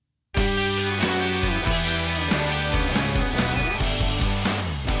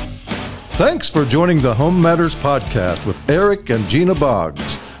Thanks for joining the HomeMatters podcast with Eric and Gina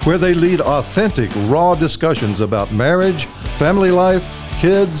Boggs, where they lead authentic, raw discussions about marriage, family life,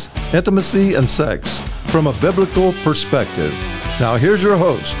 kids, intimacy, and sex from a biblical perspective. Now here's your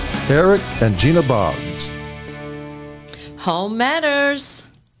host, Eric and Gina Boggs. Home matters.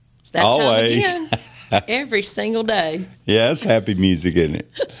 It's that Always. time again. Every single day. Yeah, it's happy music, isn't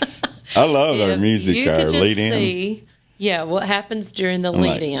it? I love our music, you our could just lead-in. see, what happens during the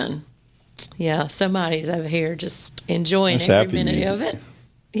lead-in. Yeah, somebody's over here just enjoying That's every happy minute music. of it.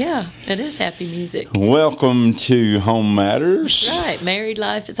 Yeah, it is happy music. Welcome to Home Matters. Right, married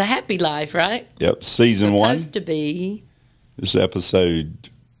life is a happy life, right? Yep, season one. Supposed to be. This is episode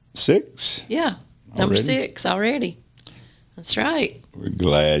 6. Yeah, number Already? 6 already. That's right. We're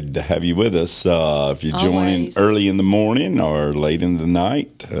glad to have you with us. If you're joining Always. early in the morning or late in the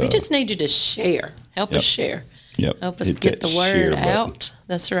night. We just need you to share. Help us share. Yep. Help us hit get that the share word button. out.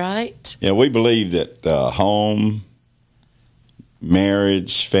 That's right. Yeah, we believe that home,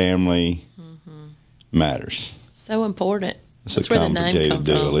 marriage, family matters. So important. It's That's a where the name complicated come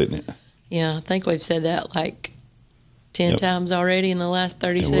deal, from. isn't it? Yeah, I think we've said that like 10 times already in the last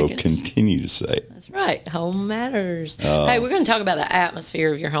 30 And seconds. we'll continue to say it. That's right. Home matters. Hey, we're going to talk about the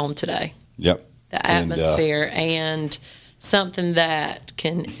atmosphere of your home today. Yep. The And, atmosphere and something that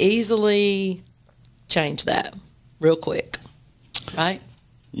can easily change that real quick. Right?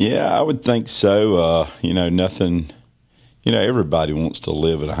 Yeah, I would think so. Nothing. Everybody wants to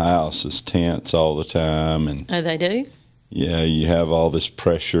live in a house that's tense all the time, and Oh, they do? yeah, you have all this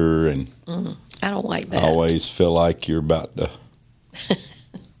pressure, and I don't like that. always feel like you're about to.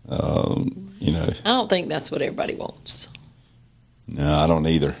 I don't think that's what everybody wants. No, I don't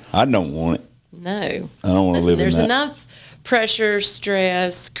either. I don't want it. No. I don't want to Listen, live in there's that. enough pressure,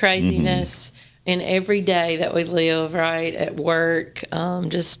 stress, craziness in every day that we live, right? At work,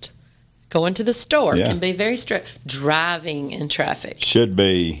 just going to the store Yeah. can be very driving in traffic. Should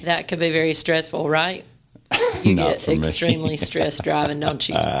be. That could be very stressful, right? You Not get for me. extremely stressed driving, don't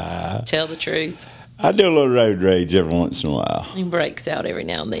you? Tell the truth. I do a little road rage every once in a while. It breaks out every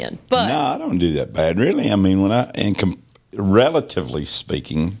now and then. But, No, I don't do that bad, really. I mean, relatively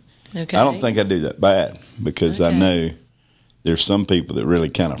speaking, okay. I don't think I do that bad because I Okay. know there's some people that really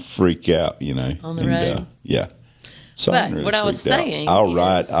kind of freak out, On the road. Yeah. So But I'm really what I was freaked out. saying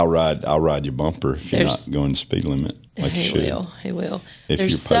I'll ride your bumper if you're There's- not going speed limit like you He should. will. He will. If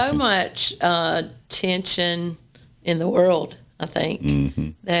There's you're so poking. much tension in the world, I think, Mm-hmm.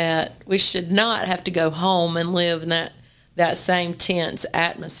 that we should not have to go home and live in that same tense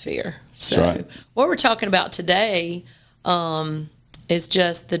atmosphere. So right. what we're talking about today is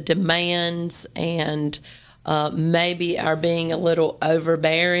just the demands and maybe our being a little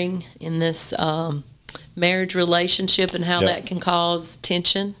overbearing in this marriage relationship and how Yep. that can cause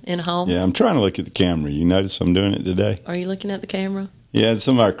tension in home. Yeah, I'm trying to look at the camera. You notice I'm doing it today? Are you looking at the camera? Yeah,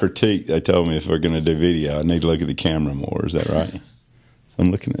 some of our critique, they told me if we're going to do video, I need to look at the camera more. Is that right? So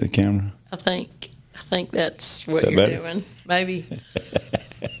I'm looking at the camera. I think that's what that you're better? doing.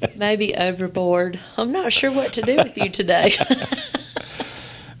 Maybe overboard. I'm not sure what to do with you today.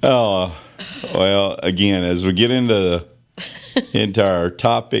 Oh, well, again, as we get into our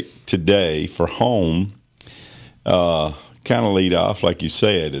topic today for home, kind of lead off, like you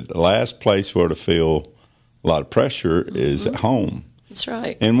said, the last place where to feel a lot of pressure is at home. That's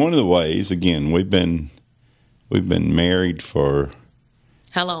right. And one of the ways, again, we've been married for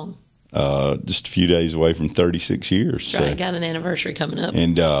How long? just a few days away from 36 years. Right. Got an anniversary coming up.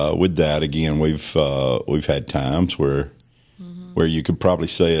 And with that, again, we've had times where you could probably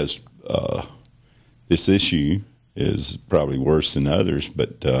say as this issue is probably worse than others,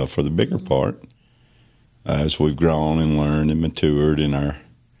 but for the bigger part, as we've grown and learned and matured in our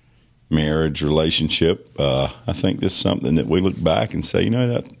marriage relationship, I think this is something that we look back and say,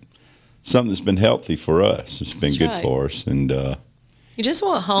 that something that's been healthy for us. It's been That's good right. for us, and You just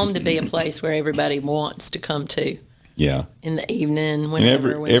want home to be a place where everybody wants to come to yeah. in the evening. And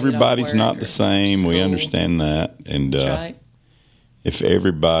Whenever when they get off everybody's work not or the same. We school. understand that, and That's right. if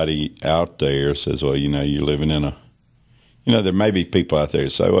everybody out there says, well, you're living in a, there may be people out there that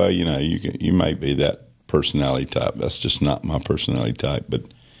say, well, you may be that personality type. That's just not my personality type.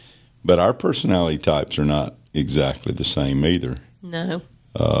 But our personality types are not exactly the same either. No.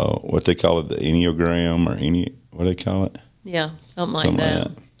 What they call it, the Enneagram or what do they call it? Yeah, something like Something that.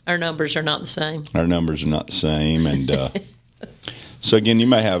 like that. Our numbers are not the same. Our numbers are not the same, and so again, you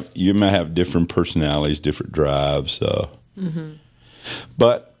may have different personalities, different drives.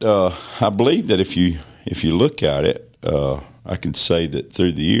 But I believe that if you look at it, I could say that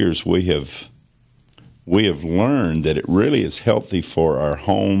through the years we have learned that it really is healthy for our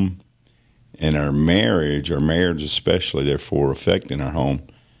home in our marriage especially, therefore affecting our home,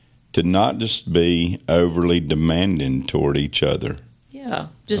 to not just be overly demanding toward each other. Yeah,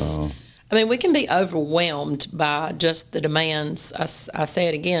 I mean, we can be overwhelmed by just the demands, I say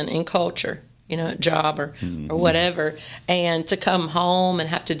it again, in culture, job or whatever, and to come home and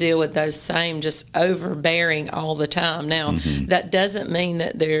have to deal with those same just overbearing all the time. Now, that doesn't mean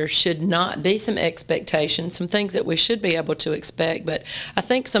that there should not be some expectations, some things that we should be able to expect, but I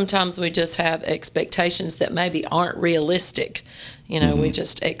think sometimes we just have expectations that maybe aren't realistic. We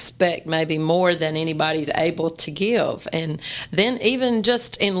just expect maybe more than anybody's able to give. And then even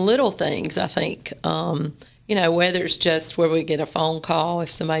just in little things, I think, whether it's just where we get a phone call if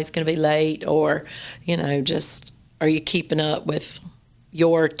somebody's going to be late, or, just are you keeping up with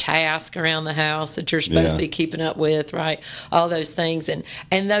your task around the house that you're supposed to be keeping up with, right? All those things. And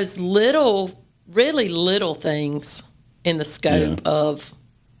those really little things in the scope of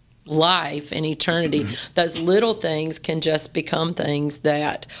life and eternity, those little things can just become things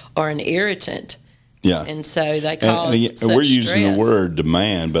that are an irritant. Yeah. And so they cause such we're using stress. the word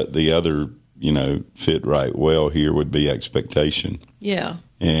demand, but the other, fit right well here would be expectation. Yeah.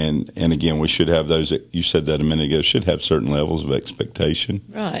 And again, we should have those, you said that a minute ago, should have certain levels of expectation.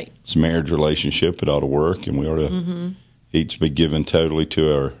 Right. It's a marriage relationship. It ought to work, and we ought to each be given totally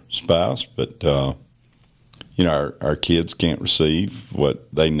to our spouse, but our kids can't receive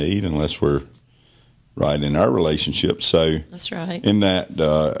what they need unless we're right in our relationship. So that's right. In that,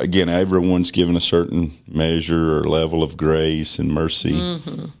 again, everyone's given a certain measure or level of grace and mercy,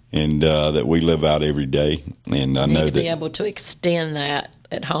 and that we live out every day. And I know that be able to extend that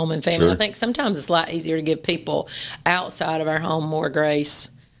at home and family. Sure. I think sometimes it's a lot easier to give people outside of our home more grace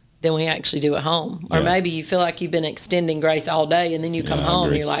than we actually do at home. Or maybe you feel like you've been extending grace all day, and then you come home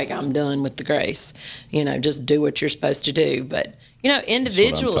and you're like, I'm done with the grace. Just do what you're supposed to do. But,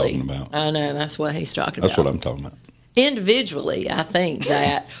 individually, that's what I'm talking about. I know, that's what he's talking about. That's what I'm talking about. Individually, I think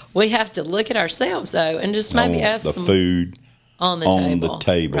that we have to look at ourselves, though, and just maybe ask the some food on the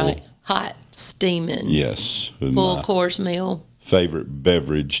table. Right? Hot, steaming. Yes. Full course meal. Favorite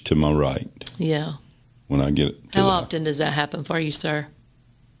beverage to my right. Yeah. When I get it. How often does that happen for you, sir?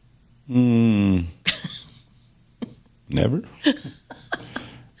 Never.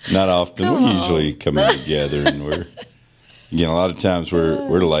 Not often. We usually come in together, and a lot of times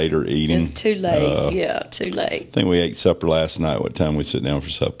we're later eating. It's too late. Too late. I think we ate supper last night. What time we sit down for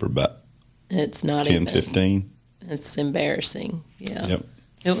supper? About it's not 10, 15. It's embarrassing. Yeah. Yep.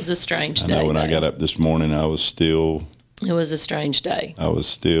 It was a strange day. I know when I got up this morning, I was still. It was a strange day. I was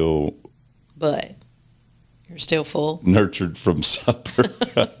still. But you're still full? Nurtured from supper,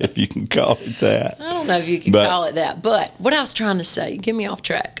 if you can call it that. I don't know if you can call it that. But what I was trying to say, get me off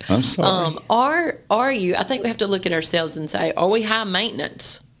track. I'm sorry. Are you, I think we have to look at ourselves and say, are we high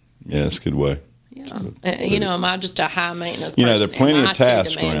maintenance? Yeah, that's a good way. Yeah. Am I just a high maintenance person? There are plenty of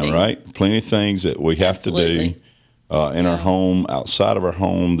tasks around, right? Plenty of things that we have to do in our home, outside of our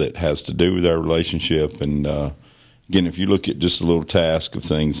home, that has to do with our relationship. And again, if you look at just a little task of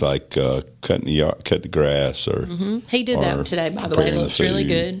things like cut the grass, or he did that today, by the way. It looks really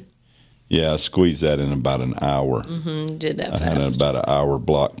good. Yeah, I squeezed that in about an hour. Did that fast. I had about an hour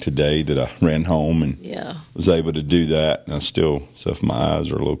block today that I ran home and was able to do that. And so if my eyes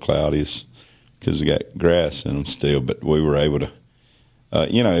are a little cloudy, it's because I got grass in them still. But we were able to,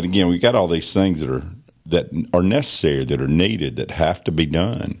 and again, we got all these things that are necessary, that are needed, that have to be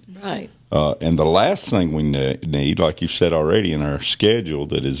done. Right. And the last thing we need, like you said already, in our schedule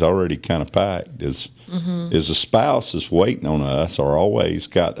that is already kind of packed, is a spouse is waiting on us, or always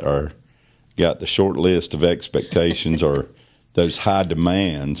got the short list of expectations, or those high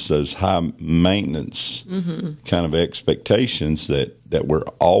demands, those high maintenance kind of expectations that we're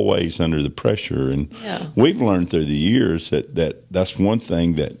always under the pressure. And we've learned through the years that's one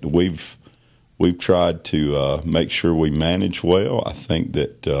thing that we've tried to make sure we manage well. I think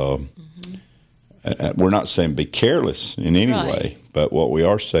that we're not saying be careless in any way, but what we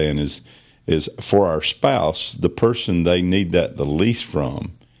are saying is for our spouse, the person they need that the least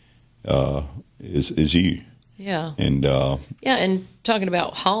from is you. Yeah. And and talking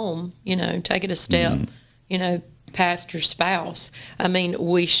about home, take it a step, past your spouse. I mean,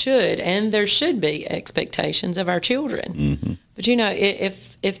 we should, and there should be expectations of our children. But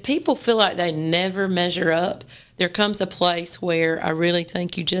if people feel like they never measure up, there comes a place where I really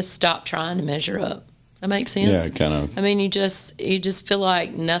think you just stop trying to measure up. That makes sense? Yeah, kind of. I mean, you just feel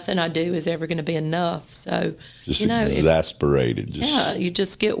like nothing I do is ever going to be enough. So just exasperated. You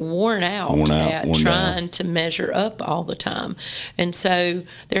just get worn out trying to measure up all the time. And so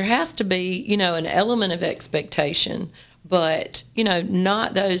there has to be, an element of expectation but,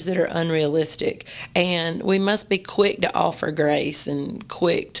 not those that are unrealistic. And we must be quick to offer grace and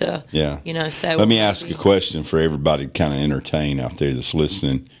quick to, say. Let me ask a question for everybody to kind of entertain out there that's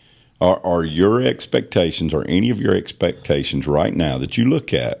listening. Are your expectations, or any of your expectations right now that you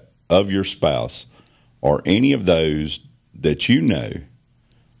look at of your spouse, are any of those that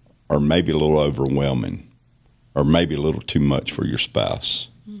are maybe a little overwhelming or maybe a little too much for your spouse?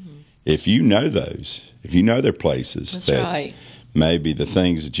 Mm-hmm. If you know those, if you know their places, that's that right. maybe the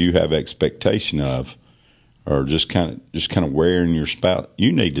things that you have expectation of are just kind of wearing your spouse,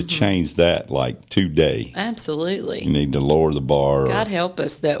 you need to change that like today. Absolutely. You need to lower the bar. God help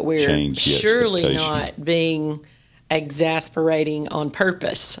us that we're surely not being exasperating on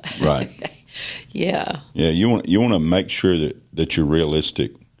purpose. Right. Yeah. Yeah. You want to make sure that you're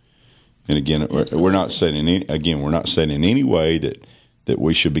realistic. And again, we're not saying in any way that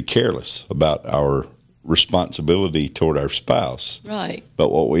we should be careless about our responsibility toward our spouse. Right. But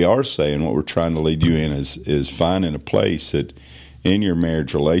what we are saying, what we're trying to lead you in is finding a place that in your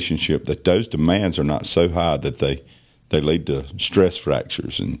marriage relationship that those demands are not so high that they lead to stress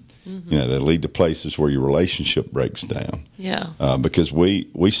fractures and they lead to places where your relationship breaks down. Yeah. Because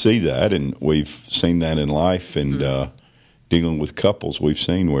we see that, and we've seen that in life, and dealing with couples, we've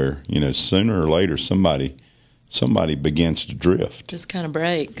seen where sooner or later somebody begins to drift. Just kind of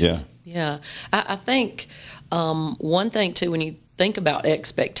breaks. Yeah. Yeah. I think one thing, too, when you think about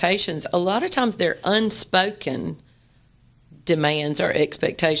expectations, a lot of times they're unspoken demands or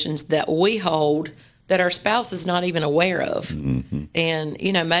expectations that we hold that our spouse is not even aware of. Mm-hmm. And,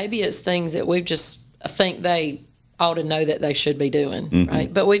 maybe it's things that we just think they ought to know that they should be doing,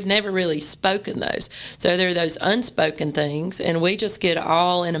 right? But we've never really spoken those. So there are those unspoken things, and we just get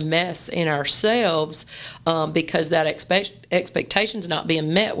all in a mess in ourselves because that expectation's not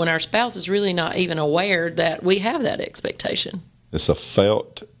being met when our spouse is really not even aware that we have that expectation. It's a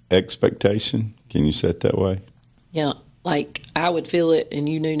felt expectation. Can you say it that way? Yeah, like I would feel it and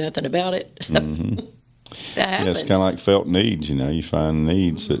you knew nothing about it. So that happens. Yeah, it's kind of like felt needs. You find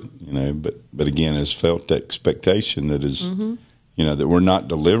needs that but again, it's felt expectation that is that we're not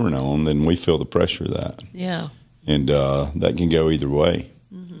delivering on. Then we feel the pressure of that. Yeah, and that can go either way.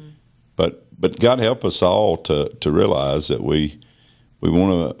 Mm-hmm. But God help us all to realize that we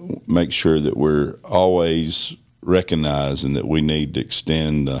want to make sure that we're always recognizing that we need to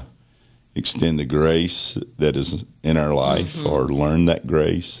extend the grace that is in our life, or learn that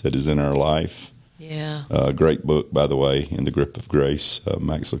grace that is in our life. Yeah. Great book, by the way, In the Grip of Grace,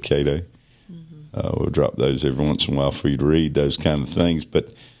 Max Lucado. We'll drop those every once in a while for you to read, those kind of things.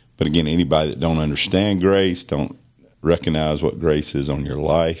 But again, anybody that don't understand grace, don't recognize what grace is on your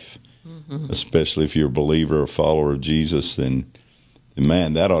life, especially if you're a believer or follower of Jesus, then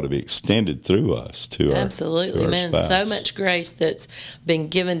man, that ought to be extended through us to absolutely, our man. spouse. So much grace that's been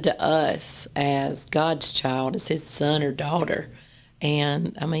given to us as God's child, as His son or daughter.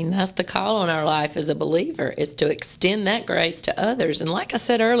 And, that's the call on our life as a believer, is to extend that grace to others. And like I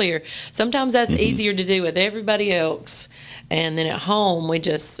said earlier, sometimes that's easier to do with everybody else. And then at home,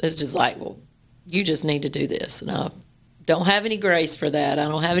 it's just like, well, you just need to do this. And I don't have any grace for that. I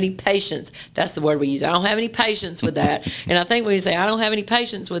don't have any patience. That's the word we use. I don't have any patience with that. And I think when we say, I don't have any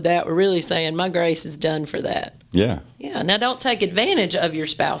patience with that, we're really saying my grace is done for that. Yeah. Yeah. Now, don't take advantage of your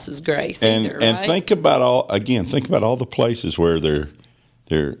spouse's grace either, right? And think about all the places where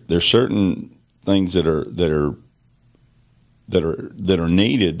there's certain things that are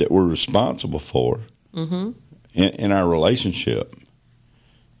needed that we're responsible for in our relationship.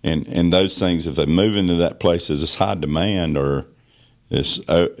 And those things, if they move into that place that is high demand or there's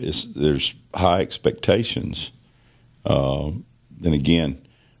high expectations, then again,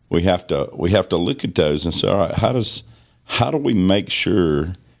 we have to look at those and say, all right, how do we make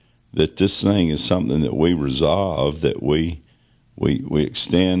sure that this thing is something that we resolve, that we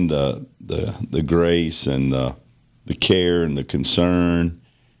extend the grace and the care and the concern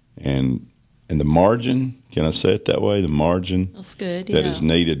and the margin. Can I say it that way? The margin that's good. That is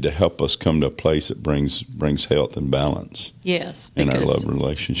needed to help us come to a place that brings health and balance. Yes, in our love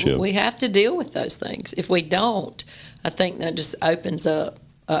relationship. We have to deal with those things. If we don't, I think that just opens up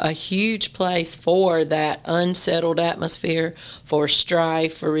a huge place for that unsettled atmosphere, for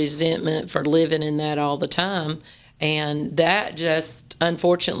strife, for resentment, for living in that all the time. And that just,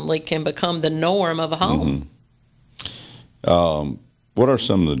 unfortunately, can become the norm of a home. What are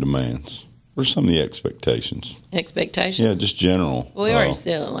some of the demands? What are some of the expectations? Expectations? Yeah, just general. Well, we already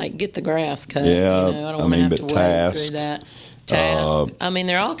said, like, get the grass cut. Yeah, I don't want to have to wade through that. Tasks.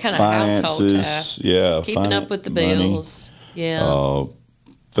 They're all kind of household tasks. Yeah, keeping up with the bills. Money,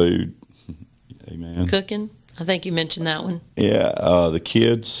 food. Amen. Cooking. I think you mentioned that one. Yeah, the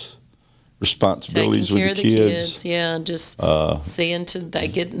kids, responsibilities Taking care with of the kids. Yeah, just seeing to they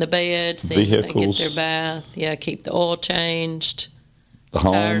get in the bed, seeing Vehicles. they get their bath. Yeah, keep the oil changed, The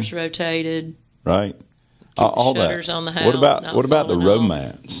home, tires rotated, right? keep All the shutters that. on the house. What about not what about the falling off.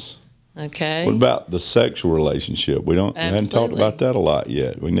 romance? Okay. What about the sexual relationship? We haven't talked Absolutely. about that a lot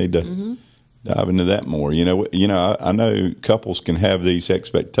yet. We need to dive into that more. I know couples can have these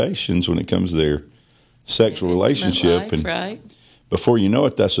expectations when it comes to their sexual Intimate relationship, life, and right? before you know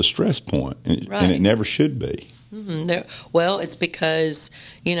it, that's a stress point, and Right. it never should be. Well, it's because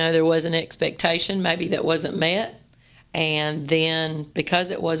there was an expectation maybe that wasn't met, and then because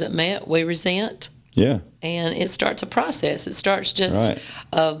it wasn't met, we resent, Yeah, and it starts a process. It starts just right.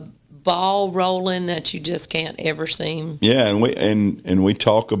 a ball rolling that you just can't ever seem. Yeah, and we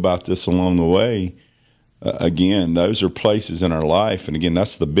talk about this along the way. Again, those are places in our life, and again,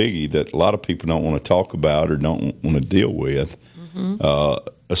 that's the biggie that a lot of people don't want to talk about or don't want to deal with.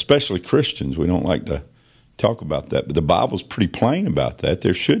 Especially Christians, we don't like to talk about that. But the Bible's pretty plain about that.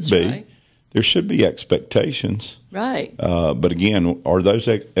 There should Right. be expectations. Right. But again, are those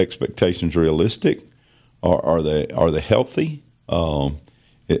expectations realistic? Are they healthy?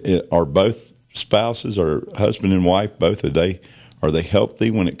 Are both spouses or husband and wife both are they healthy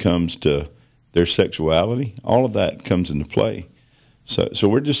when it comes to their sexuality? All of that comes into play. So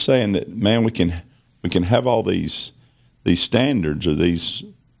we're just saying that, man, we can have all these standards or these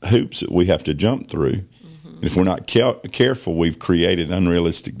hoops that we have to jump through. And if we're not careful, we've created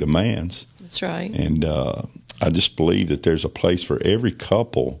unrealistic demands. That's right. And I just believe that there's a place for every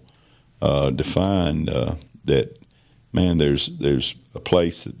couple to find that, man, there's a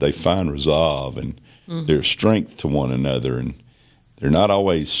place that they find resolve and there's strength to one another, and they're not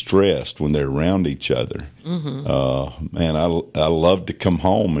always stressed when they're around each other. Man, I love to come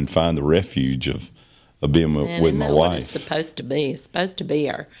home and find the refuge of being with Isn't my that wife. what it's supposed to be? It's supposed to be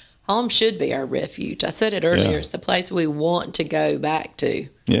our home. Should be our refuge. I said it earlier. Yeah. It's the place we want to go back to.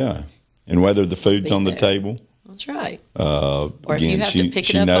 Yeah, and whether the food's Be on the there. table. That's right. Or if you have to pick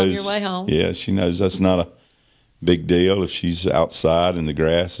it up on your way home. Yeah, she knows that's not a big deal if she's outside and the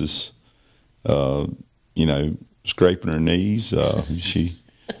grass is, scraping her knees. I'm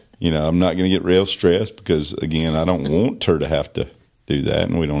not going to get real stressed because, again, I don't want her to have to do that,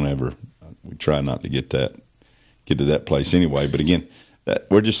 and we try not to get to that place anyway. But again,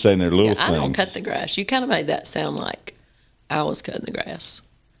 we're just saying they're little things. I don't cut the grass. You kind of made that sound like I was cutting the grass.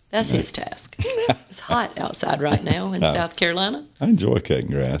 That's his task. It's hot outside right now in South Carolina. I enjoy cutting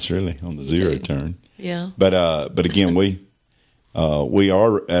grass, really, on the zero turn. Yeah. But again, we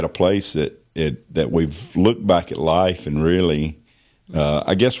are at a place that we've looked back at life and really,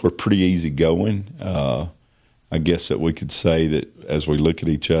 I guess we're pretty easygoing. I guess that we could say that as we look at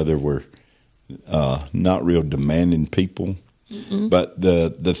each other, we're not real demanding people. But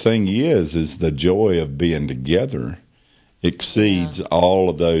the thing is the joy of being together exceeds all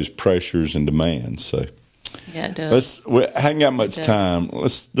of those pressures and demands. So Yeah, it does. we haven't got much time.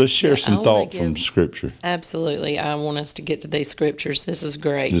 Let's share some thought from Scripture. Absolutely. I want us to get to these scriptures. This is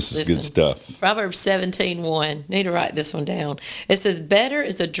great. This is good stuff. Proverbs 17:1. Need to write this one down. It says, "Better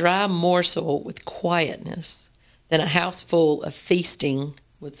is a dry morsel with quietness than a house full of feasting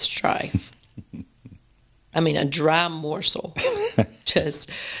with strife." I mean, a dry morsel. just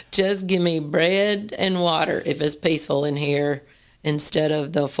give me bread and water if it's peaceful in here, instead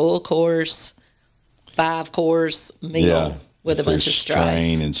of the full course, 5-course meal with a bunch of strife.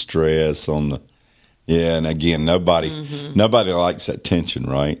 Strain and stress on the. Yeah, and again, nobody likes that tension,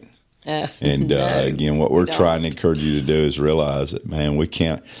 right? And No, again, what we're trying to encourage you to do is realize that, man, we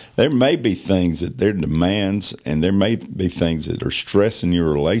can't. There may be things that they're demands, and there may be things that are stressing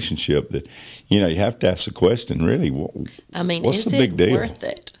your relationship that, you have to ask the question, really, what's is the big it deal? worth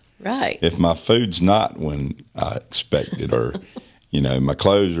it? Right. If my food's not when I expected, or, my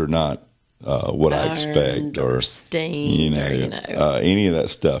clothes are not what I expect, or steam, any of that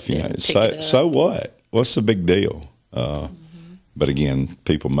stuff, So what? What's the big deal? But again,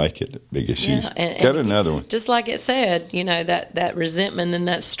 people make it a big issue. Yeah, Got another one. Just like it said, that resentment and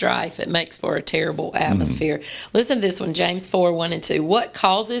that strife, it makes for a terrible atmosphere. Listen to this one, James 4:1-2. "What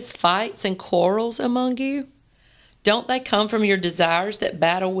causes fights and quarrels among you? Don't they come from your desires that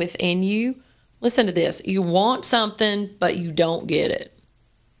battle within you?" Listen to this. You want something, but you don't get it.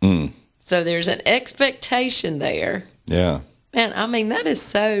 So there's an expectation there. Yeah. Man, that is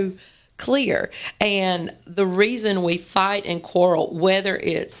so clear. And the reason we fight and quarrel, whether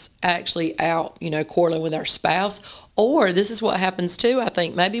it's actually out, quarreling with our spouse, or this is what happens too, I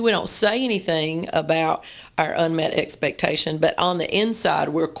think, maybe we don't say anything about our unmet expectation, but on the inside,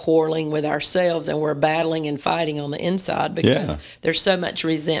 we're quarreling with ourselves and we're battling and fighting on the inside because there's so much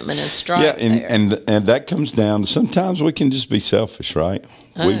resentment and strife there. And that comes down to sometimes we can just be selfish, right?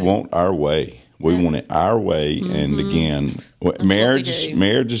 We want our way. We want it our way. And again, marriage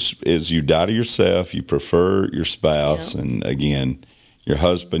is you die to yourself. You prefer your spouse. And again, your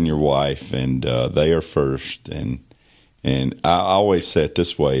husband, your wife, and they are first. And I always say it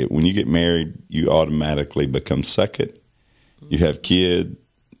this way. When you get married, you automatically become second. You have a kid,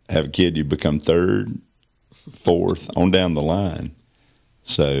 you become third, fourth, on down the line.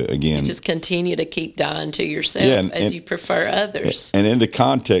 So again, you just continue to keep dying to yourself as you prefer others. And in the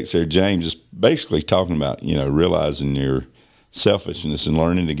context there, James is basically talking about, realizing your selfishness and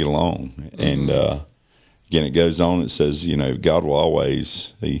learning to get along. And again, it goes on. It says, God will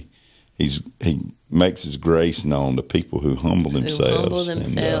always he makes His grace known to people who humble themselves.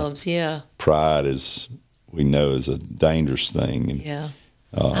 And, pride, is we know, is a dangerous thing. And,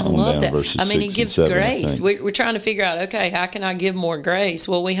 I love that. I mean, He gives grace. We're trying to figure out, okay, how can I give more grace?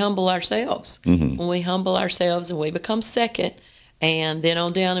 Well, we humble ourselves. When we humble ourselves and we become second, and then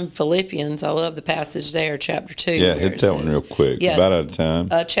on down in Philippians, I love the passage there, chapter 2. Yeah, hit that one real quick. About out of time.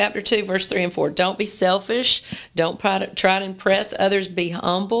 Chapter 2, verse 3 and 4. Don't be selfish. Don't try to impress others. Be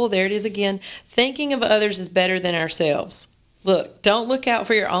humble. There it is again. Thinking of others is better than ourselves. Look, don't look out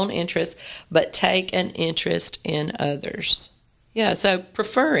for your own interests, but take an interest in others. Yeah, so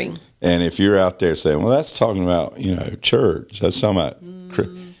preferring. And if you're out there saying, well, that's talking about, church. That's talking about,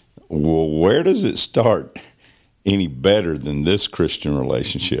 well, where does it start any better than this Christian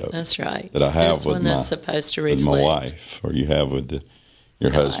relationship? That's right. That I have this one that's supposed to reflect. With my wife, or you have with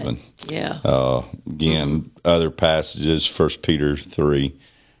your husband. Yeah. Again, other passages, 1 Peter 3,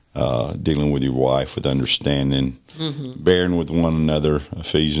 dealing with your wife with understanding, bearing with one another,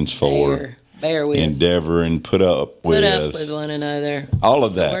 Ephesians 4. Bear with. Endeavor and put up with one another. All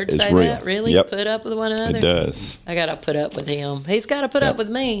of that is real. That? Really? Yep. Put up with one another? It does. I got to put up with him. He's got to put up with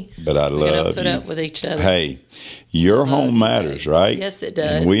me. But I love you. Put up with each other. Hey, your home matters, right? Yes, it does.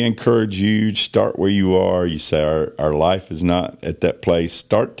 And we encourage you to start where you are. You say our life is not at that place.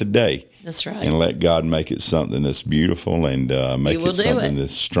 Start today. That's right. And let God make it something that's beautiful and make it something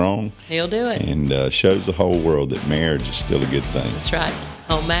that's strong. He'll do it. And shows the whole world that marriage is still a good thing. That's right.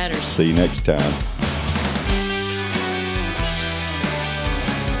 Home matters. See you next time.